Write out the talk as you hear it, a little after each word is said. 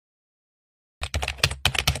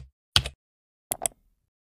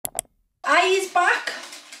I is back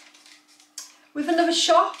with another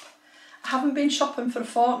shop. I haven't been shopping for a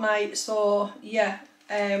fortnight, so yeah,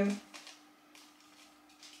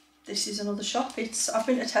 this is another shop. I've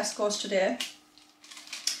been to Tesco's today.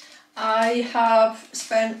 I have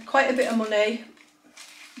spent quite a bit of money,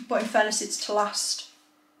 but in fairness it's to last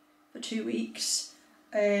for 2 weeks,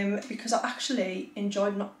 because I actually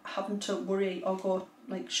enjoyed not having to worry or go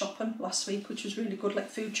like shopping last week, which was really good, like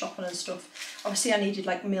food shopping and stuff. Obviously I needed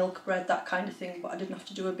like milk, bread, that kind of thing, but I didn't have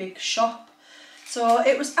to do a big shop. So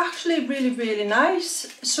it was actually really, really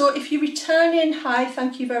nice. So if you're returning, hi,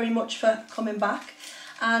 thank you very much for coming back.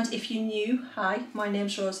 And if you're new, hi, my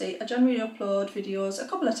name's Rosie. I generally upload videos a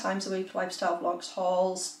couple of times a week, lifestyle vlogs,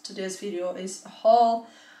 hauls. Today's video is a haul.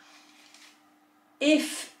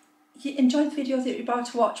 If you enjoyed the video that you're about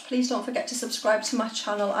to watch, please don't forget to subscribe to my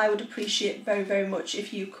channel. I would appreciate very, very much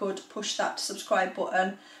if you could push that subscribe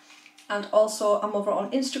button. And also I'm over on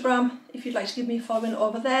Instagram if you'd like to give me a following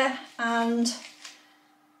over there. And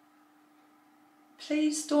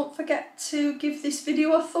please don't forget to give this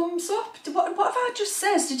video a thumbs up. What have I just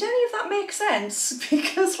said? Did any of that make sense?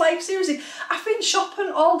 Because like seriously, I've been shopping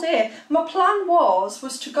all day. My plan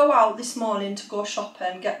was to go out this morning to go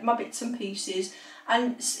shopping, get my bits and pieces,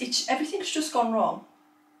 and everything's just gone wrong.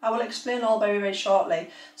 I will explain all very, very shortly.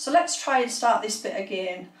 So let's try and start this bit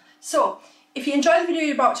again. So if you enjoy the video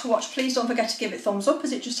you're about to watch, please don't forget to give it a thumbs up,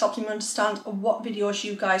 as it just helps me understand what videos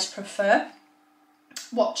you guys prefer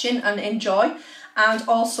watching and enjoy. And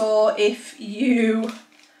also, if you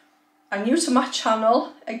are new to my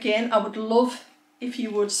channel, again, I would love if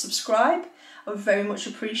you would subscribe. I would very much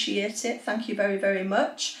appreciate it. Thank you very, very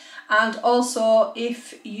much. And also,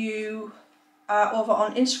 if you are over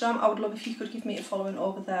on Instagram, I would love if you could give me a following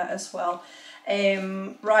over there as well.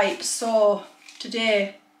 Right, so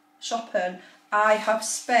today, shopping, I have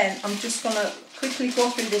spent, I'm just going to quickly go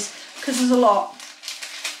through this because there's a lot.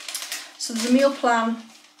 So there's a meal plan.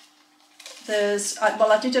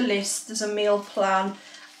 Well, I did a list, there's a meal plan,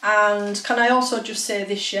 and can I also just say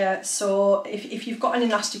this year, so if you've got any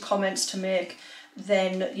nasty comments to make,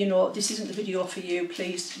 then, you know, this isn't the video for you,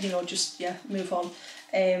 please, you know, just, yeah, move on.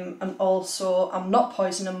 And also, I'm not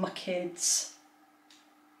poisoning my kids.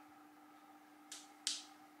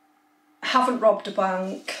 I haven't robbed a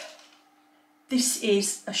bank. This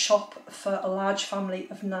is a shop for a large family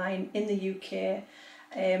of 9 in the UK.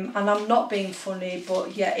 And I'm not being funny,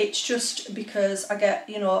 but yeah, it's just because I get,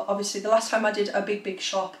 you know, obviously the last time I did a big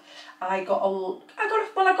shop, I got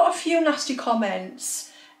a few nasty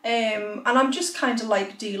comments, and I'm just kind of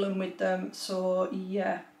like dealing with them. So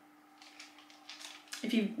yeah,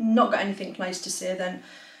 if you've not got anything nice to say, then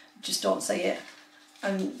just don't say it,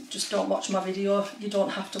 and just don't watch my video. You don't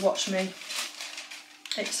have to watch me.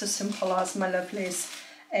 It's as simple as, my lovelies.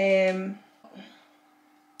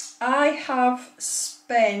 I have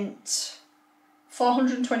spent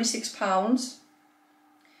 £426.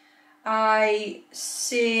 I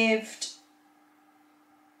saved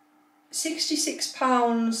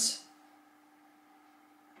 £66.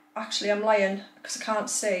 Actually, I'm lying because I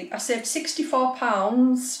can't see. I saved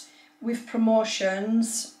 £64 with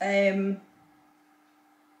promotions,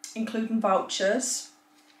 including vouchers.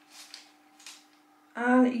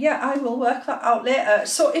 And yeah, I will work that out later.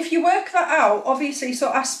 So if you work that out, obviously, so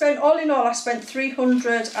I spent, all in all, I spent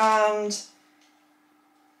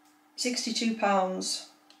 £362.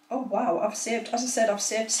 Oh wow, I've saved, as I said, I've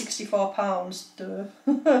saved £64. Duh.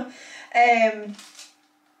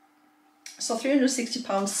 So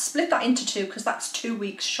 £360, split that into 2 because that's 2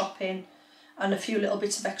 weeks shopping and a few little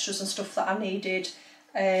bits of extras and stuff that I needed.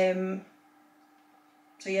 So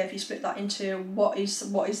yeah, if you split that into, what is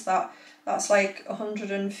that? That's like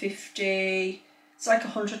 150, it's like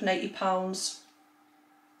 £180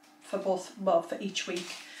 for both, well, for each week.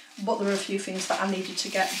 But there are a few things that I needed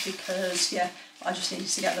to get because, yeah, I just needed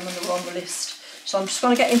to get them and they were on the list. So I'm just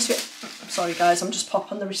going to get into it. Sorry guys, I'm just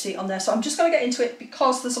popping the receipt on there. So I'm just going to get into it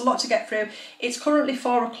because there's a lot to get through. It's currently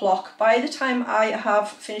 4 o'clock. By the time I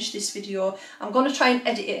have finished this video, I'm going to try and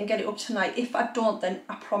edit it and get it up tonight. If I don't, then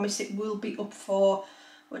I promise it will be up for,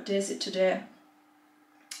 what day is it today?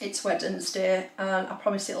 It's Wednesday, and I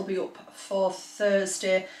promise it'll be up for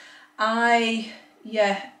Thursday. I'm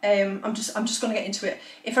just going to get into it.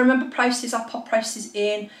 If I remember prices, I'll pop prices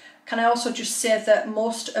in. Can I also just say that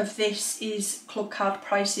most of this is Clubcard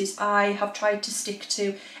prices. I have tried to stick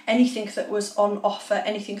to anything that was on offer,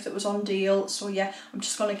 anything that was on deal. So yeah, I'm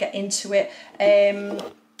just going to get into it. I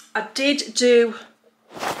did do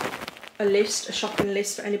a shopping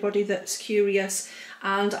list for anybody that's curious,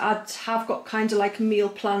 and I have got kind of like meal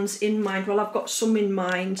plans in mind. Well, I've got some in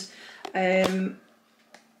mind.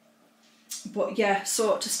 But yeah,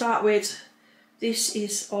 so to start with, this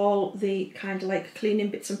is all the kind of like cleaning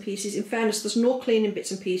bits and pieces. In fairness, there's no cleaning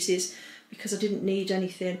bits and pieces because I didn't need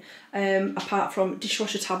anything apart from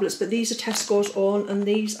dishwasher tablets, but these are Tesco's own and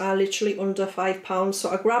these are literally under £5. So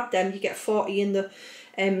I grabbed them. You get 40 in the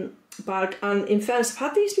bag, and in fairness, I've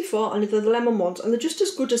had these before and they're the lemon ones and they're just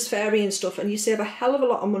as good as Fairy and stuff, and you save a hell of a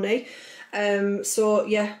lot of money. So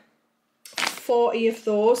yeah, 40 of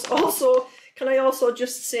those. Also, can I also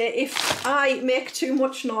just say, if I make too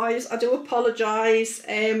much noise, I do apologise,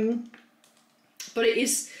 but it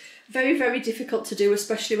is very, very difficult to do,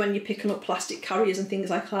 especially when you're picking up plastic carriers and things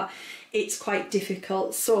like that. It's quite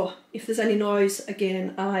difficult. So if there's any noise,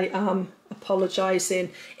 again, I am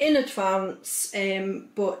apologising in advance.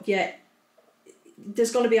 But yeah,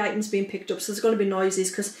 there's going to be items being picked up, so there's going to be noises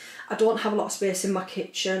because I don't have a lot of space in my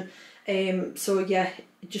kitchen. So yeah,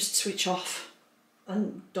 just switch off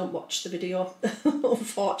and don't watch the video,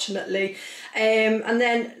 unfortunately. And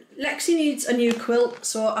then Lexi needs a new quilt,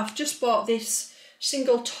 so I've just bought this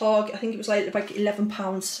single tog. I think it was like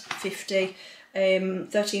 £11.50,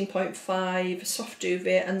 13.5 soft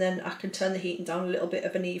duvet, and then I can turn the heating down a little bit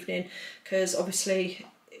of an evening because obviously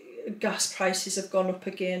gas prices have gone up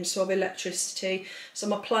again, so have electricity. So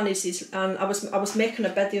my plan is and I was making a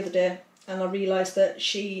bed the other day and I realised that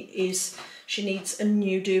she needs a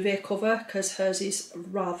new duvet cover because hers is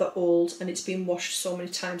rather old and it's been washed so many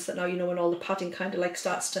times that now, you know, when all the padding kind of like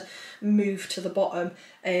starts to move to the bottom.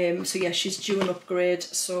 So yeah, she's due an upgrade,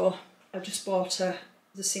 so I just bought her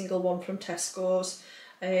the single one from Tesco's,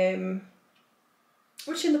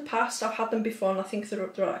 which in the past I've had them before and I think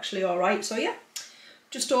they're actually alright. So yeah,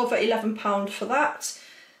 just over £11 for that.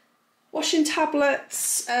 Washing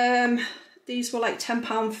tablets, these were like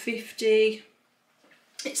 £10.50.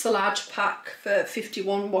 It's the large pack for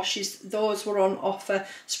 51 washes. Those were on offer.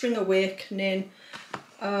 Spring Awakening,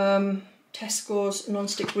 Tesco's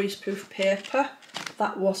non-stick greaseproof paper.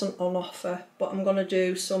 That wasn't on offer, but I'm going to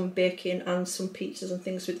do some baking and some pizzas and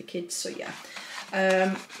things with the kids, so yeah.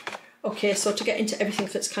 Okay, so to get into everything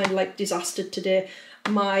that's kind of like disastered today,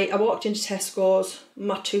 I walked into Tesco's,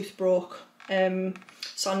 my tooth broke, so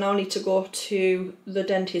I now need to go to the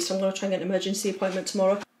dentist. I'm going to try and get an emergency appointment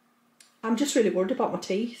tomorrow. I'm just really worried about my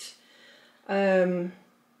teeth.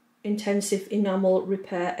 Intensive enamel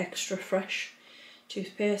repair extra fresh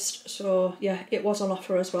toothpaste. So yeah, it was on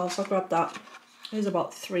offer as well, so I grabbed that. It was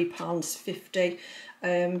about £3.50.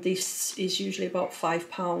 This is usually about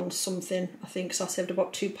 £5 something, I think, so I saved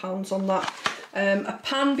about £2 on that. A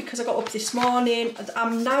pan, because I got up this morning,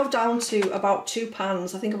 I'm now down to about 2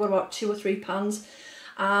 pans. I think I've got about 2 or 3 pans.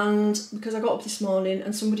 And because I got up this morning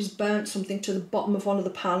and somebody's burnt something to the bottom of one of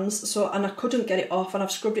the pans, and I couldn't get it off, and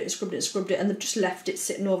I've scrubbed it and scrubbed it and scrubbed it, and they've just left it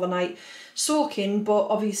sitting overnight soaking. But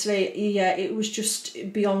obviously, yeah, it was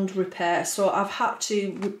just beyond repair, so I've had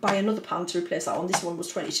to buy another pan to replace that one. This one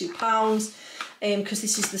was £22, because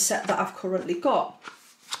this is the set that I've currently got,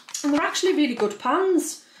 and they're actually really good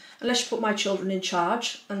pans, unless you put my children in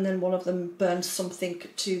charge and then one of them burns something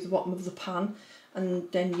to the bottom of the pan,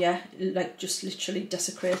 and then yeah, like just literally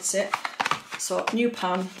desecrates it. So new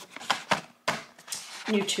pan,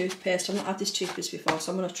 new toothpaste. I've not had this toothpaste before,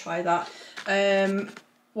 so I'm going to try that.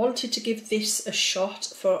 Wanted to give this a shot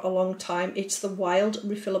for a long time. It's the Wild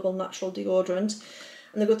refillable natural deodorant,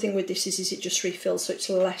 and the good thing with this is it just refills, so it's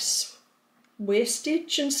less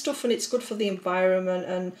wastage and stuff, and it's good for the environment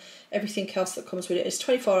and everything else that comes with it. It's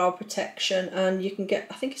 24-hour protection, and you can get,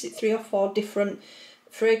 I think, is it 3 or 4 different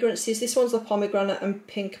fragrances. This one's the pomegranate and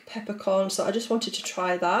pink peppercorn, so I just wanted to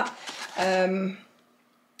try that.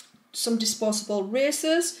 Some disposable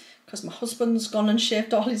razors, because my husband's gone and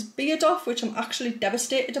shaved all his beard off, which I'm actually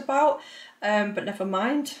devastated about, but never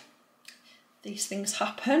mind, these things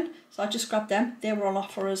happen. So I just grabbed them, they were on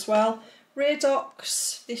offer as well.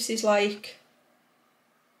 Radox, this is like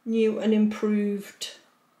new and improved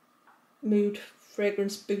mood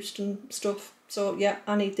fragrance boost and stuff, so yeah,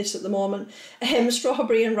 I need this at the moment.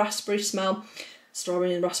 Strawberry and raspberry,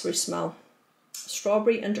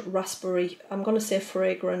 I'm going to say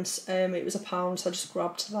fragrance. It was £1, so I just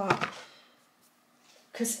grabbed that,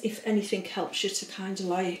 because if anything helps you to kind of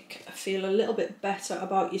like feel a little bit better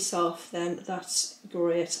about yourself, then that's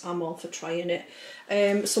great. I'm all for trying it.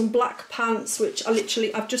 Some black pants, which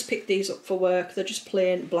I've just picked these up for work. They're just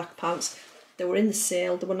plain black pants. They were in the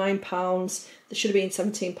sale, they were £9. They should have been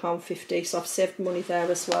 £17.50, so I've saved money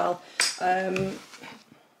there as well.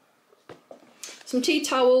 Some tea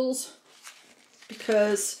towels,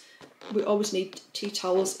 because we always need tea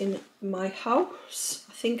towels in my house.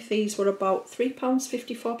 I think these were about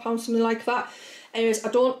 £3.50, £4, something like that. Anyways,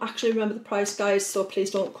 I don't actually remember the price, guys, so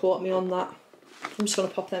please don't quote me on that. I'm just going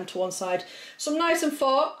to pop them to one side. Some knives and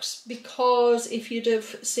forks, because if you'd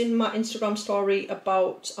have seen my Instagram story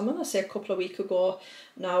about, I'm going to say a couple of weeks ago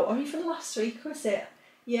now, or even last week, was it?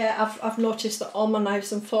 Yeah, I've noticed that all my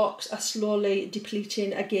knives and forks are slowly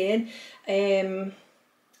depleting again.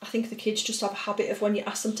 I think the kids just have a habit of when you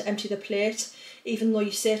ask them to empty the plate, even though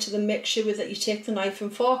you say to them, make sure that you take the knife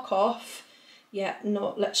and fork off. Yeah,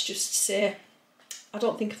 no, let's just say, I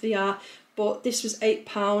don't think they are. But this was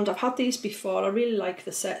 £8. I've had these before. I really like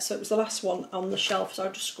the set, so it was the last one on the shelf, so I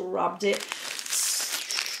just grabbed it.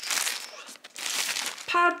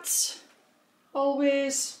 Pads,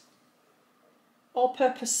 always.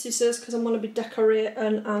 All-purpose scissors, because I'm going to be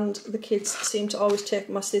decorating, and the kids seem to always take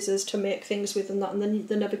my scissors to make things with and that, and then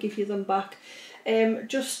they never give you them back.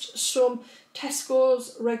 Just some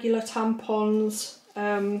Tesco's regular tampons.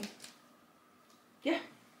 Yeah.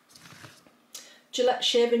 Gillette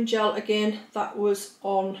shaving gel, again, that was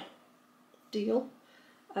on deal.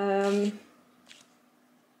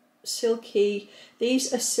 Silky,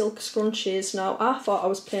 these are silk scrunchies. Now, I thought I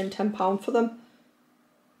was paying £10 for them.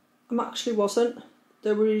 I actually wasn't.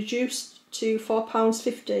 They were reduced to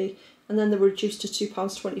 £4.50 and then they were reduced to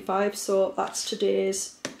 £2.25, so that's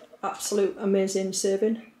today's absolute amazing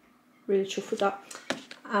saving. Really chuffed with that.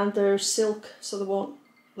 And they're silk, so they won't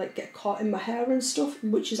like get caught in my hair and stuff,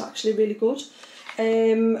 which is actually really good.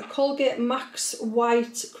 Colgate Max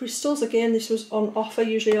White Crystals, again this was on offer,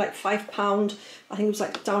 usually like £5, I think it was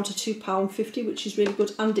like down to £2.50, which is really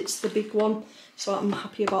good, and it's the big one, so I'm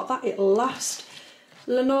happy about that, it'll last.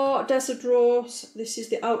 Lenore Desert Rose, this is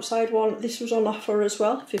the outside one, this was on offer as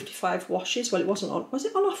well, 55 washes, well it wasn't on, was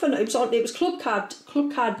it on offer? No, it was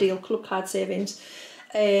Clubcard deal, Clubcard savings.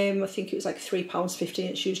 I think it was like £3.50,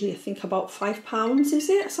 it's usually I think about £5, is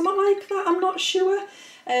it? Something like that, I'm not sure.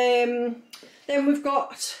 Then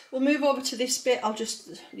we'll move over to this bit.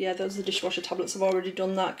 Yeah, those are the dishwasher tablets, I've already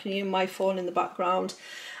done that. Can you hear my phone in the background?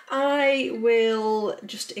 I will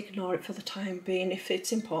just ignore it for the time being. If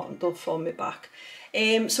it's important, they'll phone me back.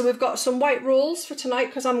 So we've got some white rolls for tonight,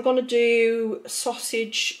 because I'm going to do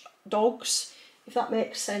sausage dogs, if that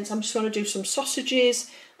makes sense. I'm just going to do some sausages,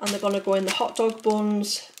 and they're going to go in the hot dog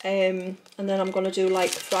buns, and then I'm going to do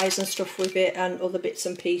like fries and stuff with it, and other bits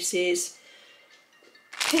and pieces.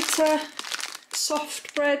 Pita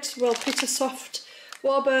soft bread, well, pita soft,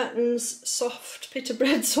 Warburton's soft pita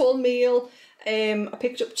bread wholemeal. I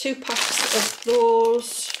picked up 2 packs of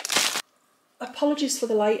those. Apologies for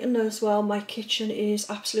the lighting as well, my kitchen is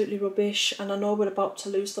absolutely rubbish, and I know we're about to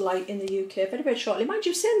lose the light in the UK very, very shortly. Mind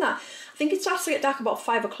you, saying that, I think it starts to get dark about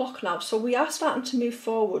 5 o'clock now, so we are starting to move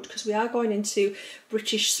forward, because we are going into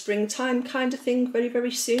British springtime kind of thing very,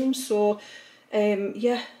 very soon. So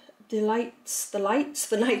yeah, the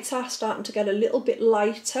nights are starting to get a little bit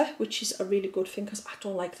lighter, which is a really good thing, because I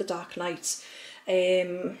don't like the dark nights.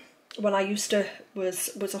 When I used to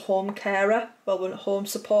was a home carer, well, a home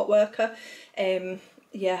support worker,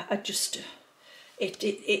 yeah, I just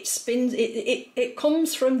it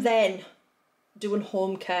comes from then doing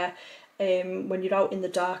home care, when you're out in the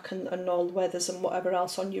dark and all the weathers and whatever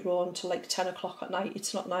else on your own till like 10 o'clock at night.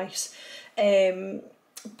 It's not nice.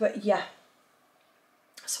 But yeah,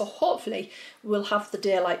 so hopefully we'll have the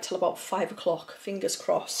daylight till about 5 o'clock, fingers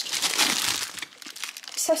crossed.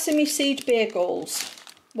 Sesame seed bagels,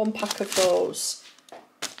 1 pack of those.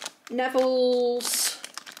 Neville's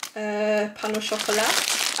pain au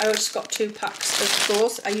chocolat, I just got 2 packs of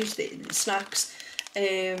those. I use the snacks,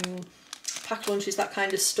 pack lunches, that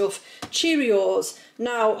kind of stuff. Cheerios.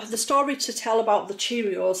 Now, the story to tell about the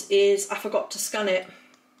Cheerios is I forgot to scan it.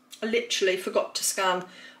 I literally forgot to scan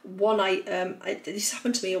one item. This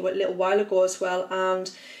happened to me a little while ago as well,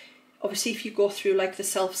 and obviously if you go through like the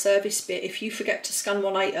self-service bit, if you forget to scan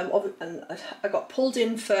one item, and I got pulled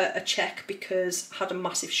in for a check because I had a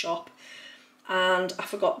massive shop and I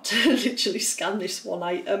forgot to literally scan this one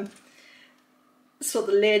item. So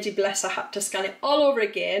the lady, bless her, had to scan it all over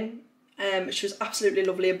again. She was absolutely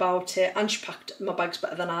lovely about it, and she packed my bags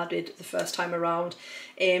better than I did the first time around.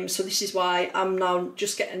 So this is why I'm now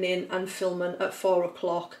just getting in and filming at 4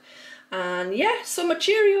 o'clock. And yeah, so my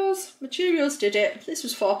Cheerios did it. This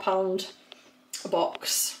was £4 a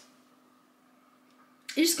box.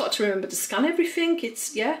 You just got to remember to scan everything.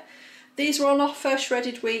 It's, yeah. These were on offer,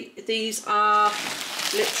 shredded wheat. These are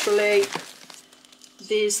literally,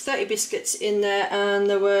 there's 30 biscuits in there, and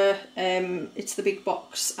there were, it's the big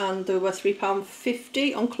box, and there were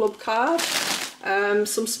 £3.50 on Clubcard.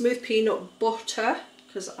 Some smooth peanut butter,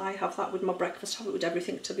 because I have that with my breakfast. I have it with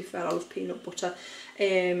everything, to be fair. I love peanut butter,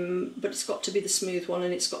 but it's got to be the smooth one,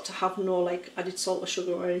 and it's got to have no like added salt or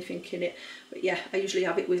sugar or anything in it. But yeah, I usually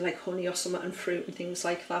have it with like honey or something and fruit and things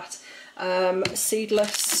like that.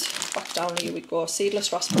 Seedless, back down, here we go,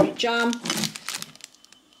 seedless raspberry jam,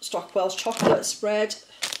 Stockwell's chocolate spread,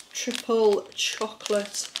 triple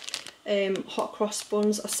chocolate hot cross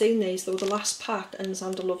buns. I've seen these, they were the last pack, and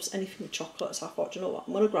Xander loves anything with chocolate, so I thought, you know what,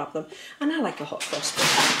 I'm going to grab them. And I like a hot cross bun.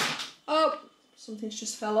 Oh, something's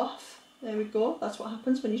just fell off. There we go, that's what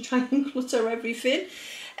happens when you try and clutter everything.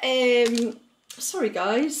 Sorry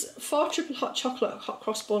guys, 4 triple hot chocolate hot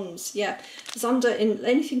cross buns. Yeah, Xander in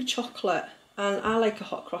anything chocolate, and I like a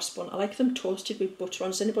hot cross bun. I like them toasted with butter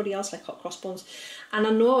on. Does anybody else like hot cross buns? And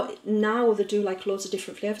I know now they do like loads of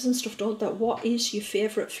different flavours and stuff, don't they? What is your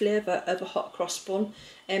favourite flavour of a hot cross bun?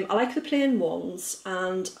 I like the plain ones,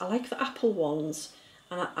 and I like the apple ones,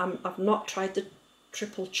 and I've not tried the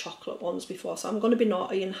triple chocolate ones before, so I'm going to be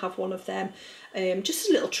naughty and have one of them. Just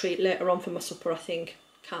a little treat later on for my supper, I think.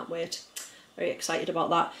 Can't wait. Very excited about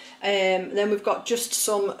that. Then we've got just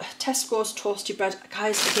some Tesco's toasty bread.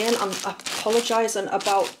 Guys, again, I'm apologising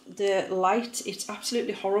about the light. It's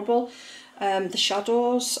absolutely horrible. The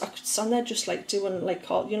shadows, I could stand there just like doing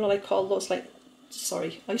like all, you know, like all those like,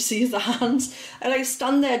 sorry, I see the hands. I like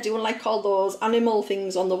stand there doing like all those animal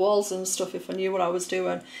things on the walls and stuff if I knew what I was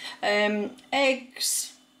doing.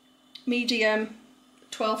 Eggs, medium,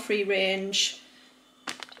 12 free range.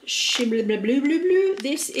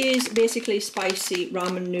 This is basically spicy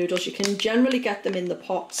ramen noodles. You can generally get them in the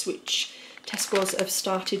pots, which Tesco's have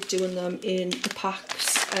started doing them in the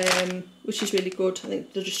packs, which is really good. I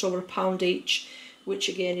think they're just over £1 each, which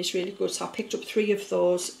again is really good. So I picked up 3 of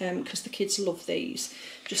those because the kids love these,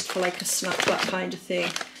 just for like a snack, that kind of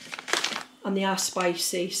thing. And they are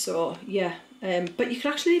spicy, so yeah. But you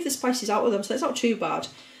can actually leave the spices out of them, so it's not too bad.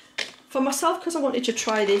 For myself, because I wanted to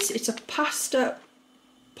try this, it's a pasta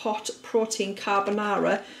pot protein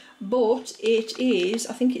carbonara, but it is,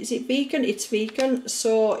 I think, is it vegan? It's vegan,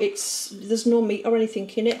 so there's no meat or anything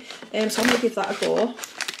in it, so I'm going to give that a go.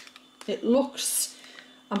 It looks,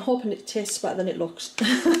 I'm hoping it tastes better than it looks.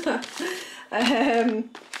 I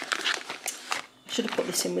should have put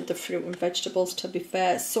this in with the fruit and vegetables, to be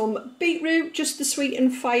fair. Some beetroot, just the sweet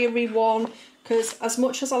and fiery one, because as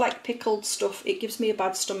much as I like pickled stuff, it gives me a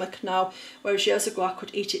bad stomach now, whereas years ago I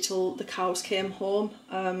could eat it till the cows came home.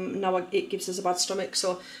 Now it gives us a bad stomach,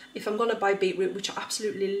 so if I'm going to buy beetroot, which I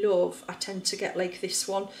absolutely love, I tend to get like this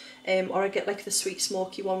one, or I get like the sweet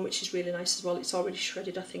smoky one, which is really nice as well. It's already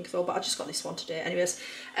shredded, I think, though, but I just got this one today. Anyways,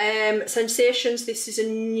 Sensations, this is a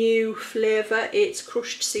new flavour. It's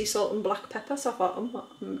crushed sea salt and black pepper, so I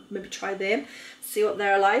thought maybe try them, see what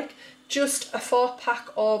they're like. Just a 4-pack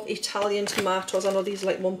of Italian tomatoes. I know these are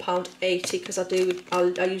like £1.80 because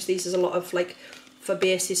I use these as a lot of like for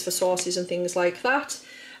bases for sauces and things like that,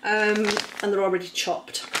 and they're already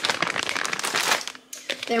chopped.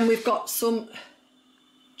 Then we've got some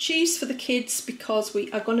cheese for the kids because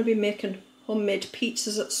we are going to be making homemade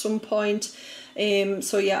pizzas at some point.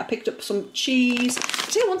 So yeah, I picked up some cheese.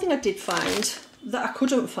 I'll tell you one thing I did find that I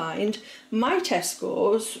couldn't find. My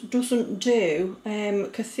Tesco's doesn't do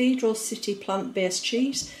Cathedral City plant-based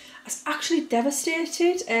cheese. I was actually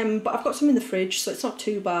devastated, but I've got some in the fridge, so it's not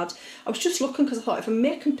too bad. I was just looking because I thought if I'm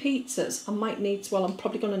making pizzas, I might need, well, I'm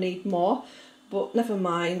probably going to need more, but never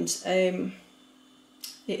mind.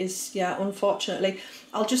 It is, yeah, unfortunately.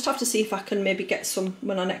 I'll just have to see if I can maybe get some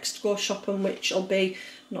when I next go shopping, which will be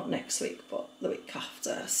not next week, but the week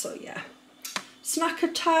after. So yeah. Snack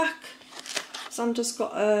attack. Xander's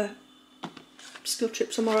got a skill trip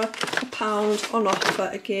tomorrow, £1 on offer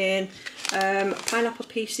again. Pineapple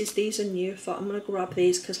pieces, these are new. I thought I'm going to grab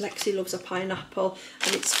these because Lexi loves a pineapple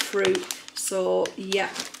and it's fruit. So yeah,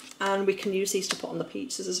 and we can use these to put on the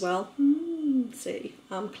pizzas as well. See,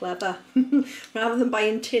 I'm clever. Rather than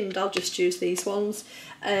buying tinned, I'll just use these ones.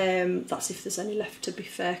 That's if there's any left, to be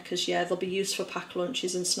fair, because yeah, they'll be used for pack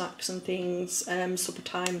lunches and snacks and things, supper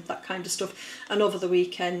time, that kind of stuff. And over the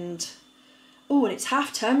weekend, oh, and it's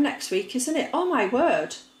half term next week, isn't it? Oh my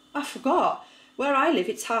word, I forgot. Where I live,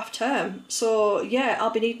 it's half term, so yeah, I'll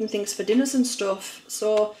be needing things for dinners and stuff.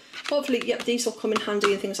 So hopefully, yep, these will come in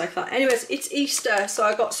handy and things like that. Anyways, it's Easter, so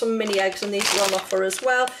I got some mini eggs and these are on offer as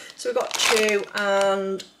well. So we've got 2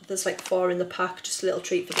 and there's like 4 in the pack, just a little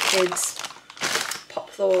treat for the kids.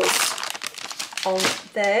 Pop those on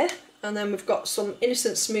there. And then we've got some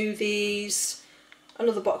innocent smoothies,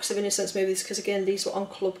 another box of innocent smoothies, because again, these were on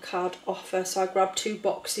Clubcard offer, so I grabbed 2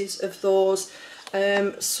 boxes of those.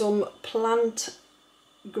 Some plant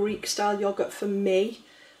Greek style yogurt for me,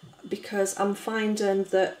 because I'm finding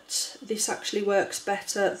that this actually works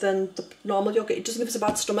better than the normal yogurt. It doesn't give us a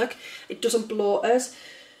bad stomach, it doesn't bloat us.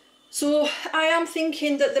 So I am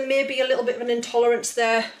thinking that there may be a little bit of an intolerance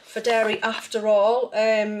there for dairy after all,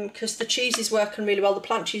 because the cheese is working really well, the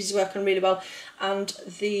plant cheese is working really well, and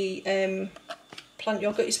the plant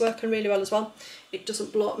yogurt is working really well as well. It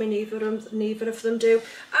doesn't bloat me, neither of them do.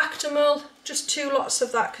 Actimel, just 2 lots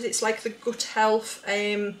of that because it's like the gut health,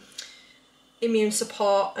 immune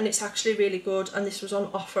support, and it's actually really good, and this was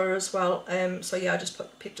on offer as well. So yeah, I just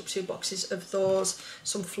picked up 2 boxes of those.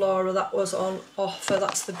 Some flora, that was on offer,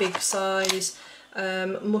 that's the big size.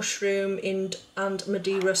 Mushroom and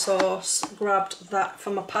Madeira sauce, grabbed that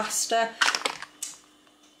for my pasta.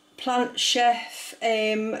 Plant Chef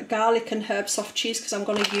garlic and herb soft cheese, because I'm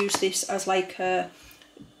going to use this as like a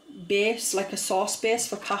base, like a sauce base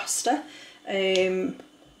for pasta.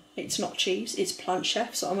 It's not cheese, it's Plant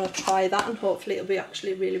Chef, so I'm going to try that and hopefully it'll be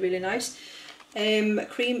actually really, really nice.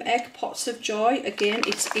 Cream egg pots of joy, again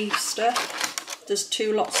it's Easter, there's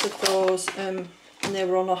 2 lots of those, and they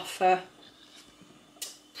were on offer.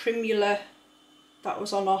 Primula, that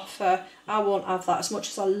was on offer. I won't have that, as much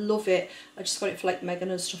as I love it. I just got it for like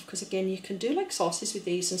Megan and stuff, because again you can do like sauces with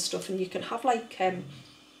these and stuff, and you can have like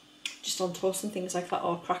just on toast and things like that,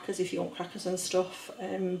 or crackers if you want crackers and stuff.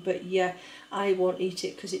 But yeah, I won't eat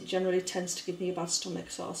it because it generally tends to give me a bad stomach,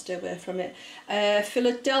 so I'll stay away from it.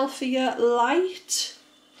 Philadelphia Light,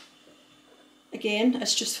 again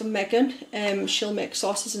it's just for Megan. She'll make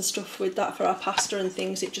sauces and stuff with that for our pasta and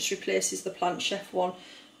things. It just replaces the Plant Chef one.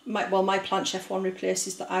 My Plant Chef one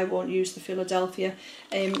replaces that. I won't use the Philadelphia.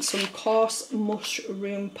 Some coarse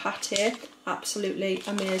mushroom pate, absolutely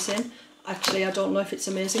amazing. Actually, I don't know if it's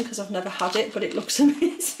amazing because I've never had it, but it looks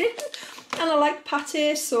amazing. And I like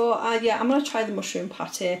pate, so yeah, I'm going to try the mushroom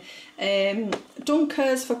pate.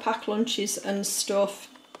 Dunkers for pack lunches and stuff.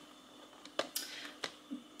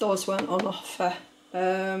 Those weren't on offer.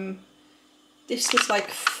 This was like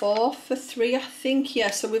 4 for 3, I think.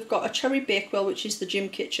 Yeah, so we've got a cherry bakewell, which is the gym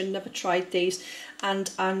kitchen. Never tried these, and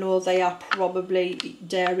I know they are probably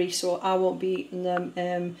dairy, so I won't be eating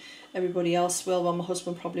them. Everybody else will. Well, my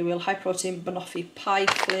husband probably will. High protein banoffee pie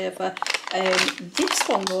flavour. This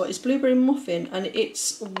one though is blueberry muffin, and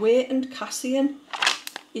it's whey and casein.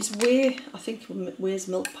 Is whey, I think whey's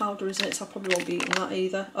milk powder, isn't it? So I probably won't be eating that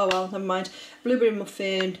either. Oh well, never mind. Blueberry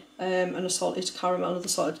muffin, and a salted caramel, another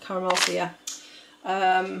salted caramel, so yeah.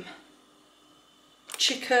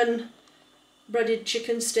 Chicken, breaded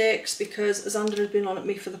chicken steaks, because Xander has been on at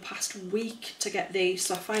me for the past week to get these,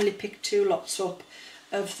 so I finally picked 2 lots up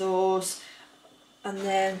of those. And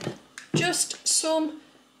then just some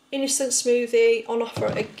innocent smoothie on offer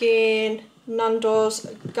again. Nando's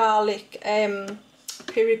garlic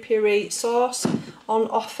piri piri sauce on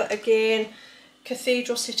offer again.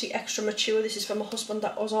 Cathedral City extra mature, this is for my husband,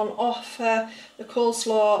 that was on offer. The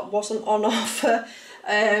coleslaw wasn't on offer.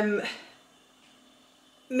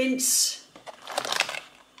 Mince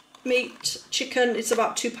meat chicken, it's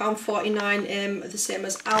about £2.49, the same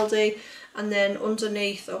as Aldi. And then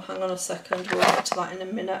underneath, oh hang on a second, we'll get to that in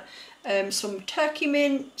a minute, some turkey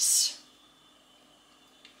mince,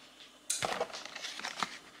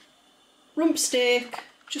 rump steak,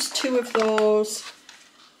 just 2 of those,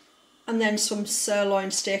 and then some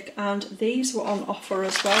sirloin steak, and these were on offer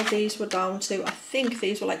as well. These were down to, I think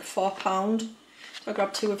these were like £4, so I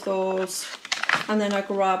grabbed 2 of those, and then I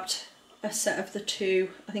grabbed a set of the 2.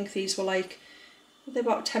 I think these were like, they're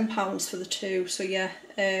about £10 for the 2, so yeah.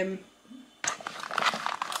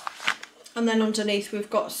 And then underneath we've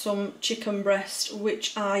got some chicken breast,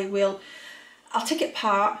 which I'll take it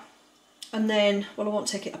apart, and then, well, I won't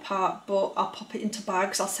take it apart, but I'll pop it into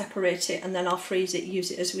bags, I'll separate it, and then I'll freeze it, use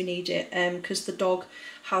it as we need it, because the dog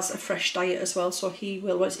has a fresh diet as well, so he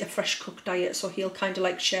will, well, it's a fresh cooked diet, so he'll kind of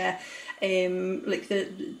like share like the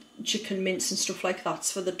chicken mince and stuff like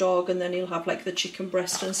that's for the dog, and then he'll have like the chicken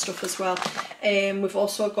breast and stuff as well. We've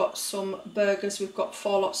also got some burgers. We've got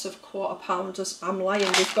 4 lots of quarter-pounders. I'm lying,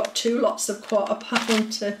 we've got 2 lots of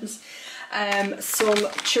quarter-pounders. Some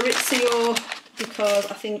chorizo, because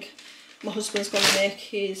I think my husband's going to make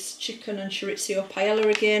his chicken and chorizo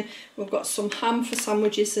paella again. We've got some ham for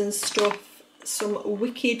sandwiches and stuff. Some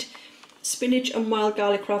wicked spinach and wild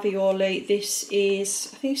garlic ravioli. This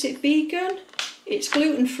is, I think, is it vegan? It's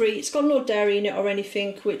gluten free, it's got no dairy in it or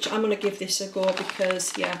anything, which I'm going to give this a go,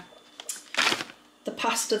 because yeah, the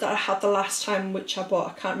pasta that I had the last time, which I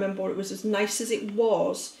bought, I can't remember what it was, as nice as it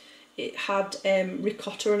was, it had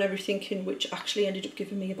ricotta and everything in, which actually ended up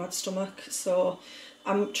giving me a bad stomach. So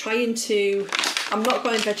I'm trying to, I'm not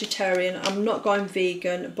going vegetarian, I'm not going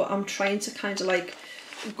vegan, but I'm trying to kind of like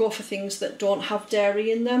go for things that don't have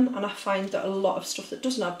dairy in them, and I find that a lot of stuff that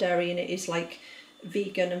doesn't have dairy in it is like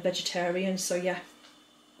vegan and vegetarian. So yeah,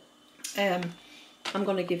 I'm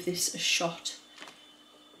going to give this a shot.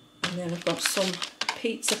 And then I've got some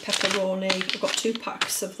pizza pepperoni. I've got 2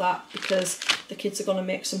 packs of that because the kids are going to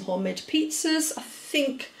make some homemade pizzas, I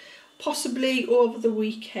think possibly over the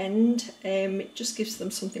weekend. It just gives them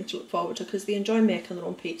something to look forward to because they enjoy making their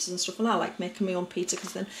own pizzas and stuff, and I like making my own pizza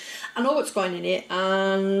because then I know what's going in it,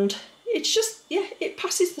 and it's just, yeah, it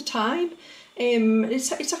passes the time.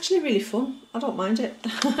 It's actually really fun. I don't mind it.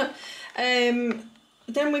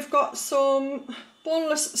 Then we've got some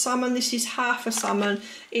boneless salmon. This is half a salmon.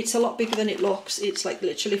 It's a lot bigger than it looks. It's like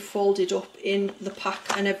literally folded up in the pack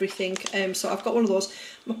and everything. So I've got one of those.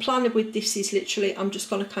 My plan with this is literally I'm just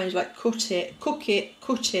going to kind of like cut it, cut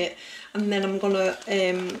it, and then I'm going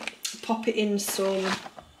to pop it in some,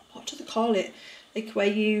 what do they call it? Like where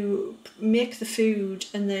you make the food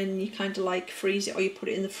and then you kind of like freeze it, or you put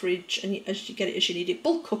it in the fridge and as you get it as you need it,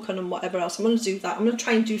 bulk cooking and whatever else. I'm going to do that. I'm going to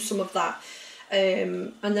try and do some of that.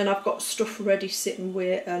 And then I've got stuff ready sitting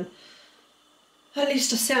waiting. At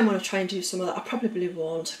least I say I'm going to try and do some of that. I probably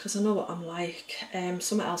won't because I know what I'm like.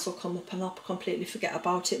 Something else will come up and I'll completely forget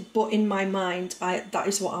about it. But in my mind, that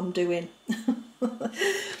is what I'm doing.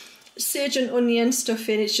 Sage and onion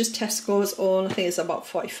stuffing. It's just Tesco's own. I think it's about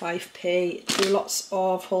 45p. 2 lots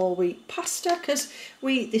of whole wheat pasta because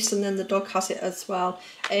we eat this and then the dog has it as well.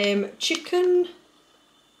 Chicken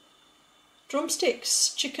drumstick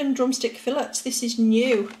fillets. This is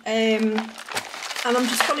new, and I'm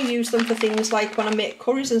just going to use them for things like when I make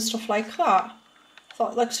curries and stuff like that. I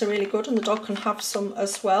thought it looks really good, and the dog can have some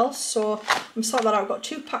as well. So I'm sorting that out. I've got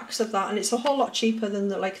 2 packs of that, and it's a whole lot cheaper than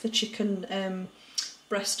the chicken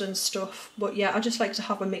breast and stuff. But yeah, I just like to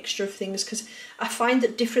have a mixture of things because I find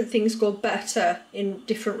that different things go better in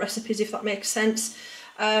different recipes, if that makes sense.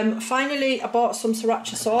 Finally, I bought some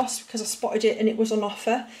sriracha sauce because I spotted it and it was on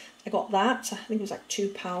offer. I got that. I think it was like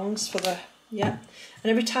 £2 for the, yeah.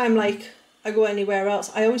 And every time like I go anywhere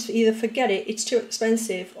else, I always either forget it, it's too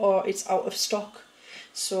expensive, or it's out of stock.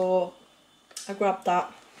 So I grabbed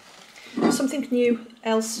that. Something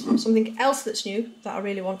else that's new that I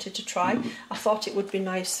really wanted to try. I thought it would be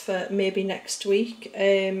nice for maybe next week.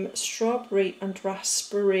 Strawberry and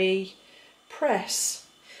raspberry press,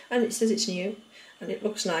 and it says it's new. And it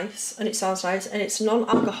looks nice and it sounds nice and it's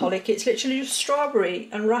non-alcoholic. It's literally just strawberry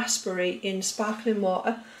and raspberry in sparkling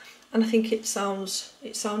water, and I think it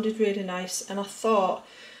sounded really nice. And I thought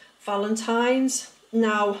Valentine's,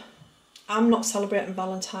 now I'm not celebrating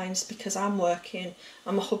Valentine's because I'm working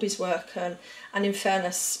and my hubby's working, and in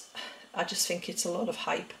fairness I just think it's a lot of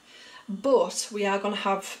hype. But we are going to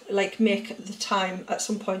have make the time at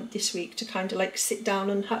some point this week to kind of like sit down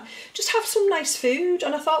and just have some nice food,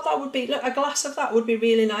 and I thought that would be, look, a glass of that would be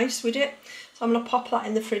really nice with it. So I'm going to pop that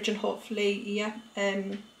in the fridge and hopefully, yeah,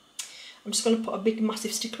 I'm just going to put a big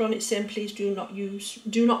massive sticker on it saying please do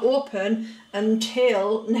not open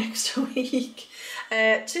until next week.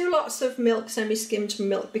 2 lots of milk, semi-skimmed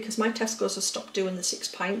milk, because my Tesco's have stopped doing the 6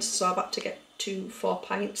 pints, so I've had to get 2 4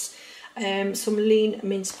 pints. Some lean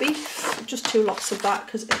minced beef, just 2 lots of that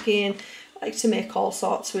because again I like to make all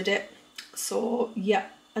sorts with it. So yeah,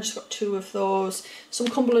 I just got 2 of those. Some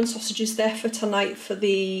Cumberland sausages there for tonight for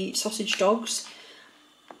the sausage dogs.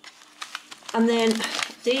 And then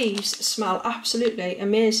these smell absolutely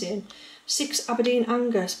amazing. 6 Aberdeen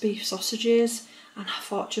Angus beef sausages, and I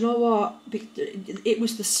thought, you know what, it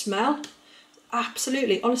was the smell.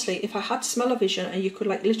 Absolutely, honestly, if I had smell-o-vision and you could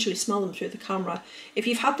like literally smell them through the camera. If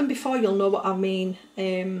you've had them before, you'll know what I mean.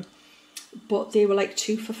 But they were like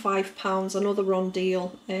 2 for £5. I know they were on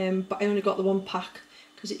deal, but I only got the 1 pack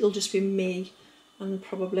because it'll just be me and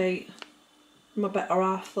probably my better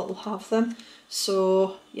half that'll have them.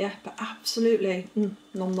 So yeah, but absolutely,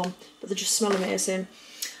 nom nom. But they just smell amazing.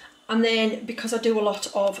 And then because I do a lot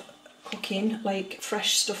of cooking, like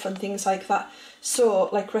fresh stuff and things like that, so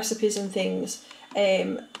like recipes and things,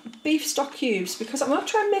 beef stock cubes, because I'm going to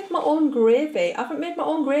try and make my own gravy. I haven't made my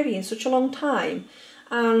own gravy in such a long time,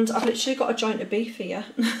 and I've literally got a joint of beef here.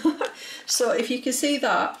 So if you can see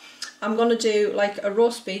that, I'm going to do like a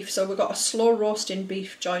roast beef. So we've got a slow roasting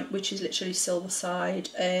beef joint, which is literally silver side.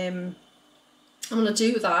 I'm going to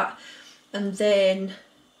do that, and then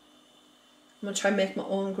I'm going to try and make my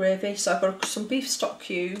own gravy. So I've got some beef stock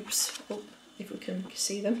cubes. Oh, if we can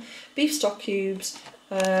see them. Beef stock cubes.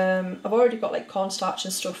 I've already got like cornstarch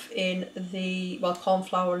and stuff in the, well, corn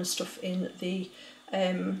flour and stuff in the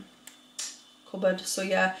cupboard. So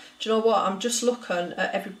yeah, do you know what? I'm just looking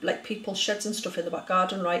at people's sheds and stuff in the back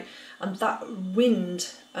garden, right? And that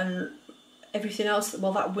wind and everything else,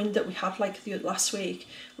 well, that wind that we had like the last week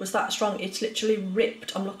was that strong. It's literally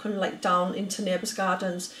ripped. I'm looking like down into neighbours'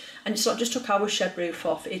 gardens, and it's not just took our shed roof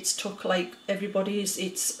off, it's took like everybody's.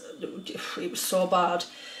 It was so bad.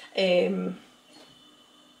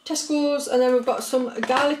 Tesco's, and then we've got some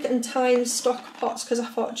garlic and thyme stock pots, because I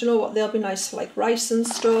thought, do you know what, they'll be nice for like rice and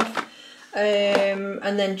stuff.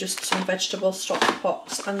 And then just some vegetable stock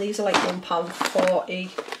pots, and these are like £1.40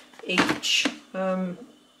 each. And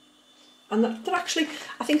they're actually,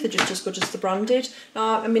 I think they're just as good as the branded.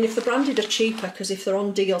 Now, I mean, if the branded are cheaper, because if they're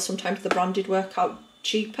on deal, sometimes the branded work out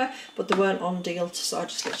cheaper, but they weren't on deal, so I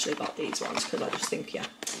just literally got these ones because I just think, yeah,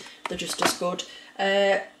 they're just as good.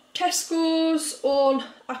 Tesco's own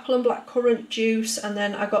apple and blackcurrant juice, and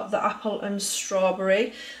then I got the apple and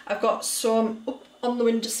strawberry. I've got some up on the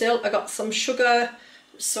windowsill. I got some sugar,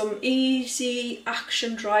 some Easy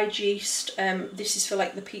Action dried yeast. This is for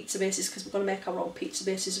like the pizza bases, because we're going to make our own pizza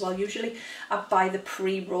bases as well. Usually I buy the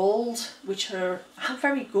pre-rolled, which are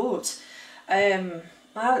very good.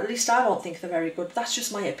 At least I don't think they're very good. That's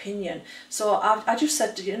just my opinion. So I just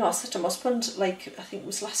said, you know, I said to my husband, like, I think it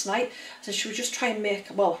was last night, I said, should we just try and make,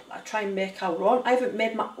 well, I try and make our own. I haven't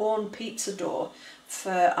made my own pizza dough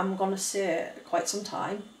for, I'm going to say, quite some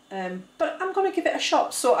time. But I'm going to give it a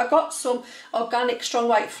shot. So I got some organic strong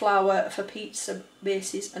white flour for pizza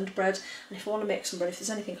bases and bread. And if I want to make some bread, if there's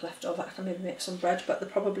anything left over, I can maybe make some bread. But there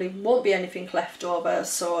probably won't be anything left over.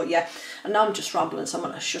 So yeah, and now I'm just rambling, so I'm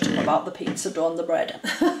going to shut up about the pizza dough and the bread.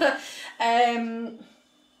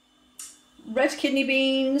 Red kidney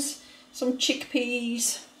beans, some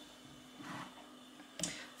chickpeas,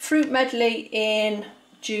 fruit medley in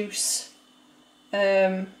juice,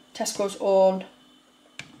 Tesco's own,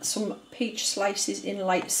 some peach slices in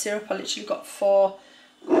light syrup. I literally got four,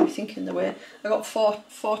 I'm thinking the way, I got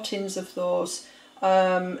four tins of those,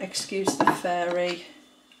 excuse the fairy,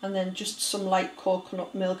 and then just some light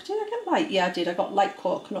coconut milk. Did I get light? Yeah, I did. I got light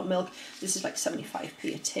coconut milk. This is like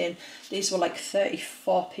 75p a tin. These were like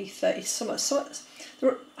 34p, 30 something.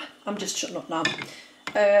 I'm just shutting up now.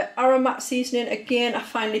 Aromat seasoning, again, I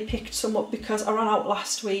finally picked some up because I ran out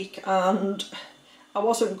last week and I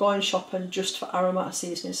wasn't going shopping just for aromat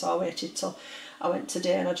seasoning, so I waited till I went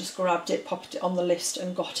today and I just grabbed it, popped it on the list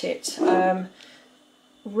and got it.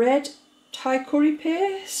 Red Thai curry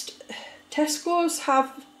paste. Tesco's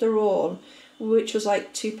have their own, which was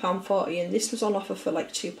like £2.40, and this was on offer for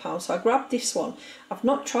like £2, so I grabbed this one. I've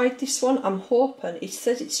not tried this one. I'm hoping, it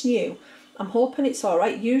says it's new, I'm hoping it's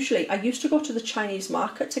alright. Usually I used to go to the Chinese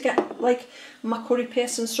market to get like my curry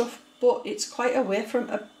paste and stuff, but it's quite away from,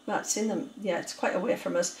 that's in them, yeah, it's quite away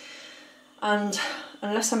from us, and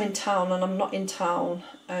unless I'm in town, and I'm not in town,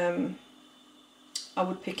 I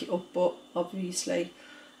would pick it up, but obviously,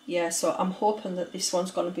 yeah, so I'm hoping that this one's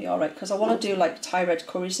going to be alright, because I want to do like Thai red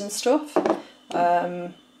curries and stuff.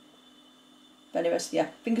 But anyways, yeah,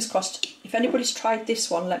 fingers crossed. If anybody's tried this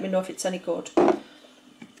one, let me know if it's any good.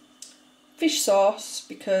 Fish sauce,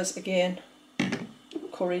 because again,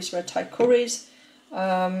 curries, red Thai curries.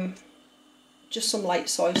 Just some light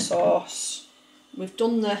soy sauce. We've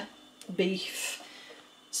done the beef.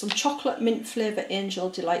 Some chocolate mint flavour Angel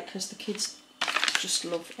Delight, because the kids just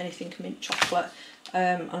love anything mint chocolate.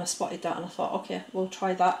 And I spotted that and I thought, okay, we'll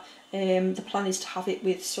try that. The plan is to have it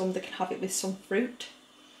with some, they can have it with some fruit.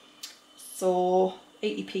 So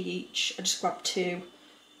 80p each. I just grabbed two.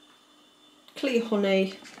 Clear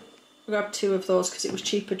honey. I grabbed two of those because it was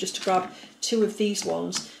cheaper just to grab two of these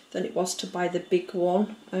ones than it was to buy the big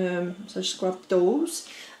one. So I just grabbed those.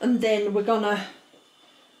 And then we're gonna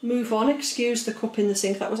move on. Excuse the cup in the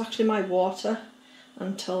sink. That was actually my water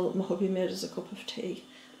until my hubby made us a cup of tea.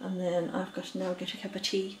 And then I've got to now get a cup of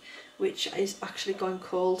tea, which is actually going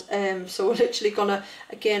cold. So we're literally gonna,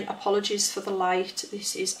 again, apologies for the light.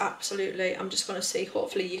 This is absolutely, I'm just gonna see,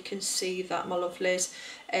 hopefully you can see that, my lovelies.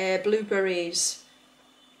 Blueberries,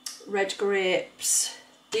 red grapes.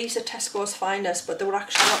 These are Tesco's Finest, but they were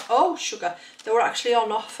actually on, oh, sugar. They were actually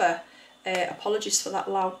on offer. Apologies for that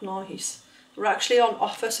loud noise. They were actually on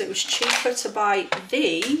offer, so it was cheaper to buy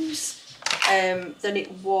these than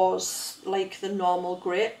it was like the normal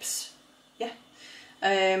grapes. Yeah.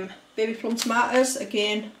 Baby plum tomatoes,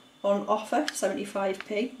 again on offer,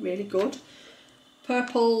 75p, really good.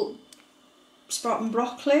 Purple sprout and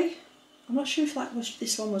broccoli. I'm not sure if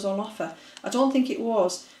this one was on offer. I don't think it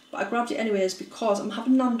was, but I grabbed it anyways because I'm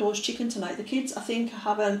having Nando's chicken tonight. The kids, I think,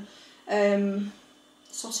 are having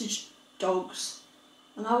sausage dogs,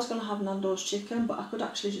 and I was going to have Nando's chicken, but I could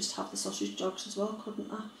actually just have the sausage dogs as well,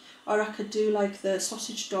 couldn't I? Or I could do like the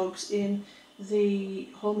sausage dogs in the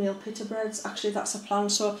wholemeal pita breads. Actually, that's a plan.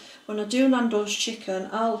 So when I do Nando's chicken,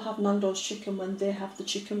 I'll have Nando's chicken when they have the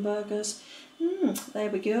chicken burgers. There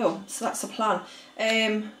we go. So that's the plan.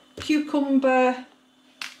 Cucumber,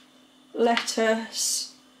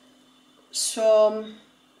 lettuce, some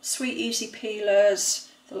sweet easy peelers.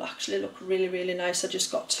 They'll actually look really, really nice. I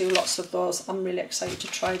just got 2 lots of those. I'm really excited to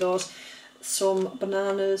try those. Some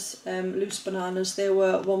bananas, loose bananas. They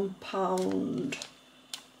were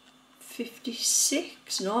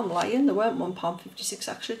 £1.56. No, I'm lying. They weren't £1.56.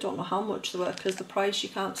 Actually, don't know how much they were because the price, you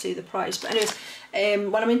can't see the price. But anyways,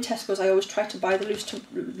 when I'm in Tesco's, I always try to buy the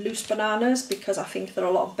loose bananas because I think they're a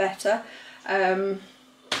lot better.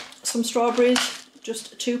 Some strawberries,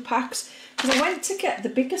 just 2 packs. Because I went to get the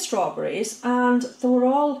bigger strawberries and they were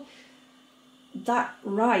all that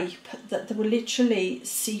ripe that they were literally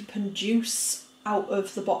seeping juice out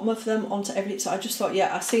of the bottom of them onto everything. So I just thought,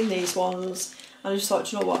 yeah, I've seen these ones and I just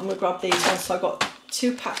thought, you know what, I'm going to grab these ones. So I got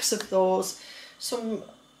 2 packs of those, 2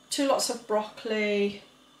 lots of broccoli,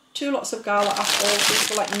 2 lots of garlic apples. These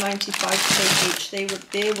were like 95p each.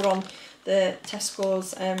 They were on the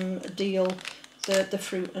Tesco's deal, the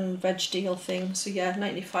fruit and veg deal thing. So yeah,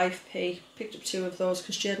 95p. Picked up 2 of those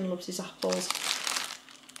because Jaden loves his apples.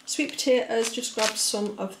 Sweet potatoes, just grabbed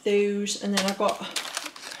some of those, and then I got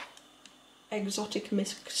exotic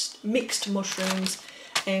mixed mushrooms,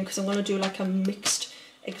 because I'm going to do like a mixed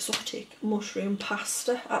exotic mushroom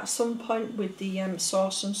pasta at some point with the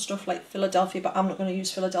sauce and stuff, like Philadelphia, but I'm not going to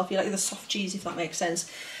use Philadelphia, like the soft cheese, if that makes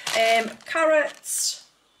sense. Carrots,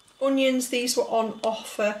 onions, these were on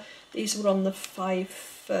offer. These were on the 5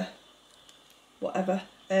 for whatever.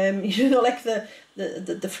 You know, like the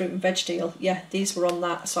fruit and veg deal. Yeah, these were on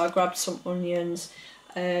that. So I grabbed some onions,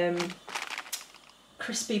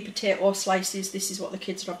 crispy potato slices. This is what the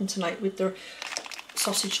kids are having tonight with their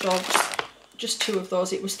sausage dogs. Just 2 of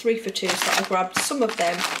those. It was 3 for 2, so I grabbed some of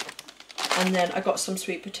them. And then I got some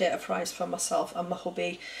sweet potato fries for myself and my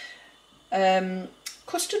hubby.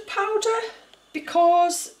 Custard powder,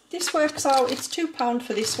 because this works out, it's £2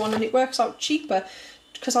 for this one, and it works out cheaper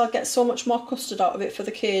because I'll get so much more custard out of it for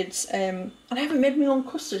the kids. And I haven't made my own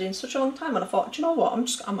custard in such a long time, and I thought, do you know what, I'm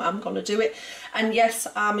going to do it. And yes,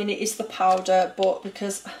 I mean, it is the powder, but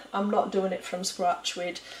because I'm not doing it from scratch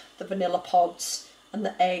with the vanilla pods and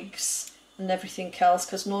the eggs and everything else,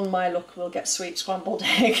 because none of my luck will get sweet scrambled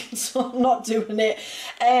egg, so I'm not doing it.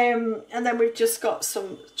 And then we've just got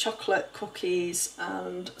some chocolate cookies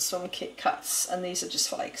and some Kit Kats, and these are just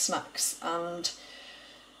for like snacks and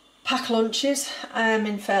pack lunches.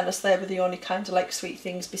 In fairness, they were the only kind of like sweet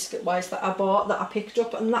things biscuit wise that I bought, that I picked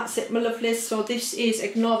up, and that's it, my lovelies. So this is,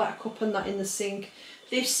 ignore that cup and that in the sink,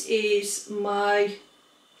 this is my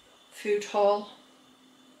food haul.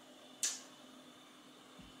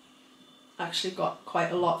 Actually got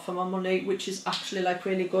quite a lot for my money, which is actually like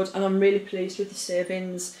really good, and I'm really pleased with the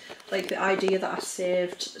savings. Like the idea that I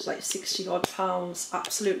saved is like 60 odd pounds,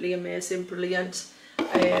 absolutely amazing, brilliant.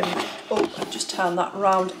 Oh, I've just turned that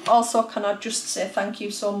around. Also, can I just say thank you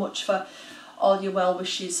so much for all your well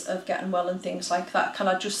wishes of getting well and things like that. Can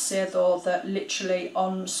I just say though that literally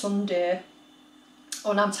on Sunday,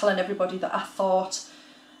 when I'm telling everybody that I thought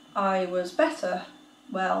I was better,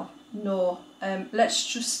 well, no. Let's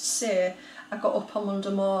just say I got up on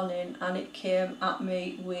Monday morning and it came at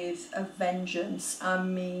me with a vengeance. I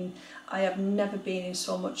mean, I have never been in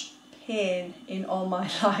so much pain in all my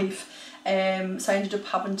life. So I ended up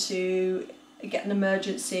having to get an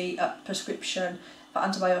emergency prescription for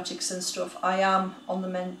antibiotics and stuff. I am on the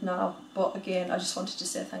mend now, but again, I just wanted to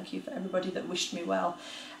say thank you for everybody that wished me well.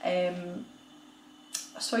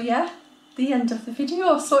 So yeah, the end of the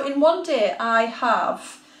video. So in one day I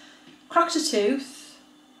have cracked a tooth,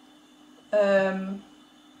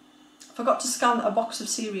 forgot to scan a box of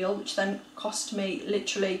cereal, which then cost me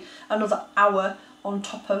literally another hour on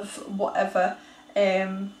top of whatever.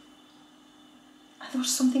 There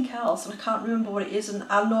was something else and I can't remember what it is, and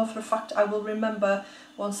I know for a fact I will remember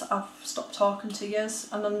once I've stopped talking to yous,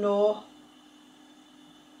 and I know,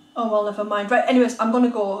 oh well, never mind. Right, anyways, I'm going to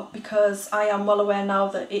go because I am well aware now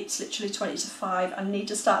that it's literally 20 to 5. I need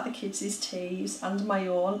to start the kids' teas and my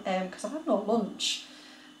own, because I've had no lunch,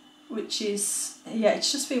 which is, yeah,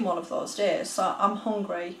 it's just been one of those days. So I'm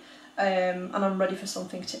hungry, and I'm ready for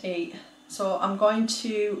something to eat. So I'm going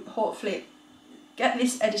to hopefully get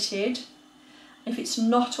this edited. If it's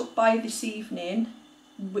not up by this evening,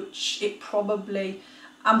 which it probably,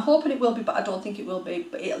 I'm hoping it will be, but I don't think it will be,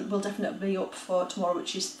 but it will definitely be up for tomorrow,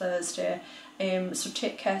 which is Thursday. So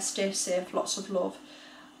take care, stay safe, lots of love.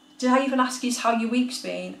 Did I even ask you how your week's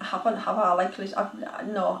been? I haven't, have I? Like,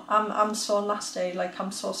 no, I'm so nasty, like,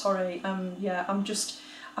 I'm so sorry. Yeah,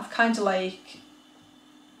 I I've kind of like,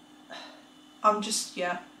 I'm just,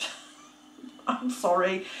 yeah, I'm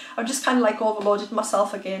sorry. I've just kind of like overloaded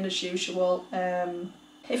myself again as usual.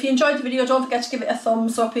 If you enjoyed the video, don't forget to give it a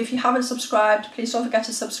thumbs up. If you haven't subscribed, please don't forget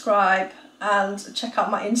to subscribe and check out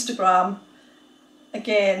my Instagram.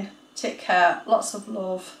 Again, take care, lots of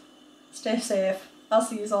love, stay safe. I'll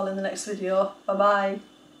see you all in the next video. Bye bye.